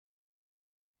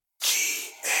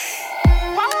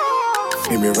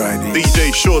Give me right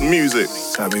DeeJay Short Music.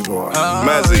 Tabby boy.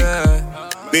 Mazi.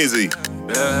 Nizzy.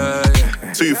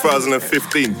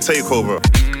 2015 Takeover.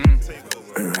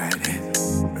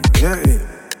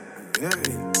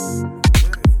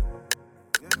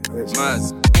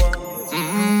 Mazi.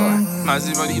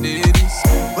 Mazi for the ladies.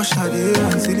 Wash out the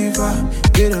and silver.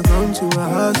 They don't come to my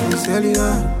house with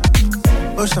cellular.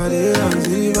 Wash out the and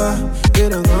silver. They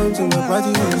don't come to my party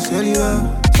with cellular.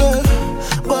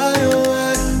 Why oh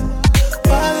why?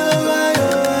 Why oh why oh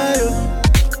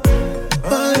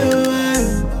why oh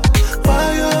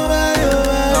why oh why oh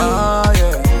why? Ah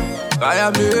yeah,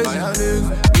 fire blaze.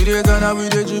 We dey turn up, we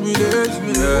dey jubilate.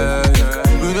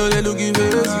 We know they looking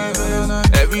face.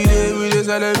 Every day we dey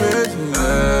celebrate.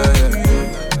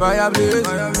 Fire blaze.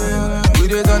 We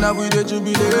dey turn up, we dey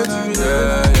jubilate.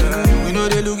 We know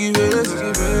they looking face.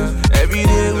 Every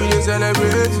day we dey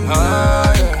celebrate.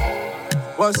 Ah yeah.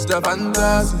 What's the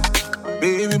fantasy?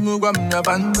 Baby, move on your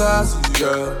fantasy,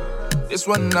 girl. This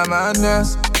one a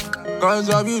madness. Cause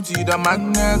your beauty the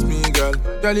madness, me girl.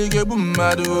 Girl, you get boom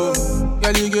mado.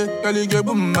 Girl, you get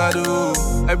boom mado.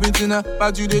 Everything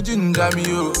about you they ginger me,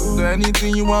 oh. So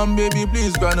anything you want, baby,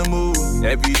 please gonna move.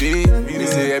 Every day, we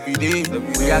say every day.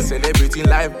 We are celebrating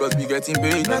life cause we getting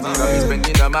paid. Got me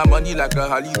spending all my money like a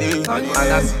holiday. And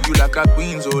I see you like a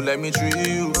queen, so let me treat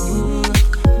you.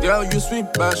 Girl, you sweet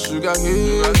but sugar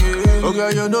cane. Oh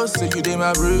girl, you know say you dey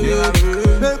my brain.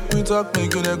 Make we talk,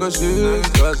 make you negotiate.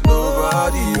 Cause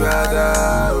nobody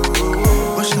better.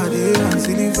 Wash out the and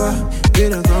silver. They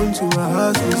don't come to my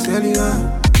house with cellular.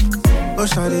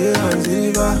 Wash out the and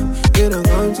silver. They don't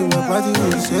come to my party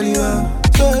with cellular.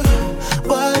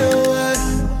 Why oh why?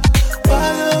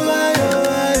 Why oh why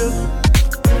oh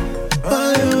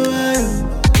why oh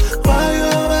why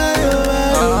oh why oh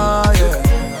why? Ah yeah,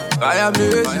 fire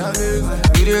blaze.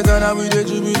 We dey turn up, we dey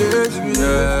jubilate.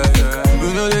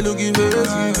 We know they looking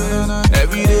face.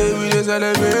 Every day we dey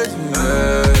celebrate.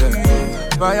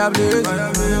 Fire blaze.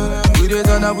 We dey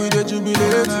turn up, we dey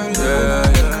jubilate.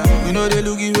 We know they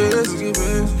looking face.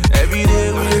 Every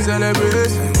day we dey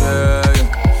celebrate.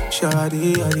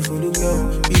 Shawty, I dey follow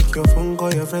girl. Pick your phone,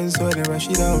 call your friends so they rush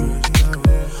it out.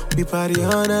 We party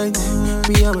all night.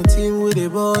 Me and my team with the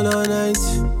ball all night.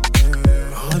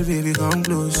 Oh, baby, come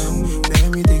close. Let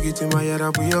me take you to my yard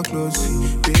up with your clothes.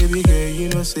 Baby girl, you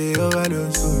know say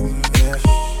overdose. Yeah.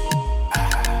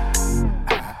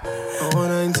 Oh,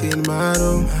 19, my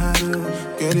room.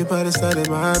 Girl, the party started,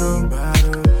 my room.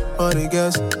 All the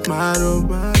girls, my room.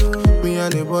 Me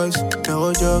and the boys,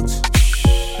 no jokes.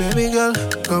 Baby girl,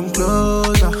 come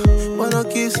closer. Wanna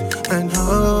kiss and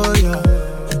hold ya.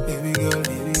 Baby girl,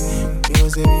 you know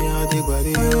say me I take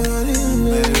body.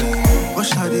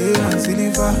 Wash out the and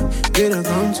silver. They don't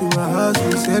come to my house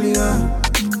with cellular.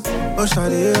 Wash out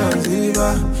the and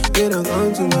silver. They don't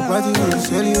come to my party with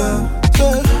cellular.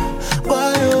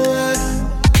 Why oh why?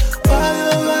 Why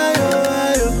oh why oh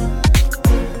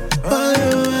why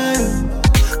oh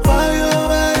why oh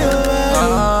why oh why?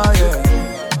 Ah yeah,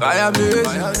 fire blaze.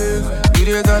 We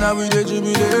dey turn up, we dey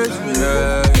jubilate.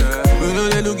 We know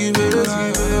they looking face.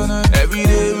 Every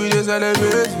day we dey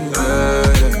celebrate.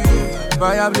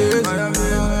 Fire blaze.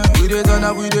 We dey turn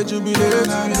up, we dey jubilate.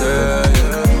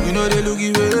 We know they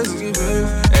looking face.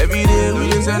 Every day we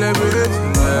dey celebrate.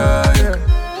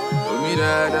 Oh me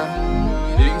dada,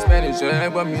 drink Spanish,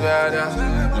 but me dada.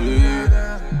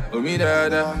 Yeah. Oh me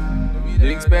dada,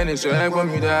 drink Spanish, but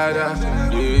me dada.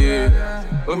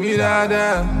 Yeah. Oh me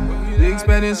dada, drink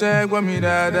Spanish, but me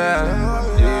dada.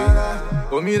 Yeah.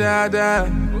 Oh me dada,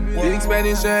 drink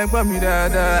Spanish, but me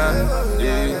dada.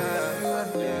 Yeah.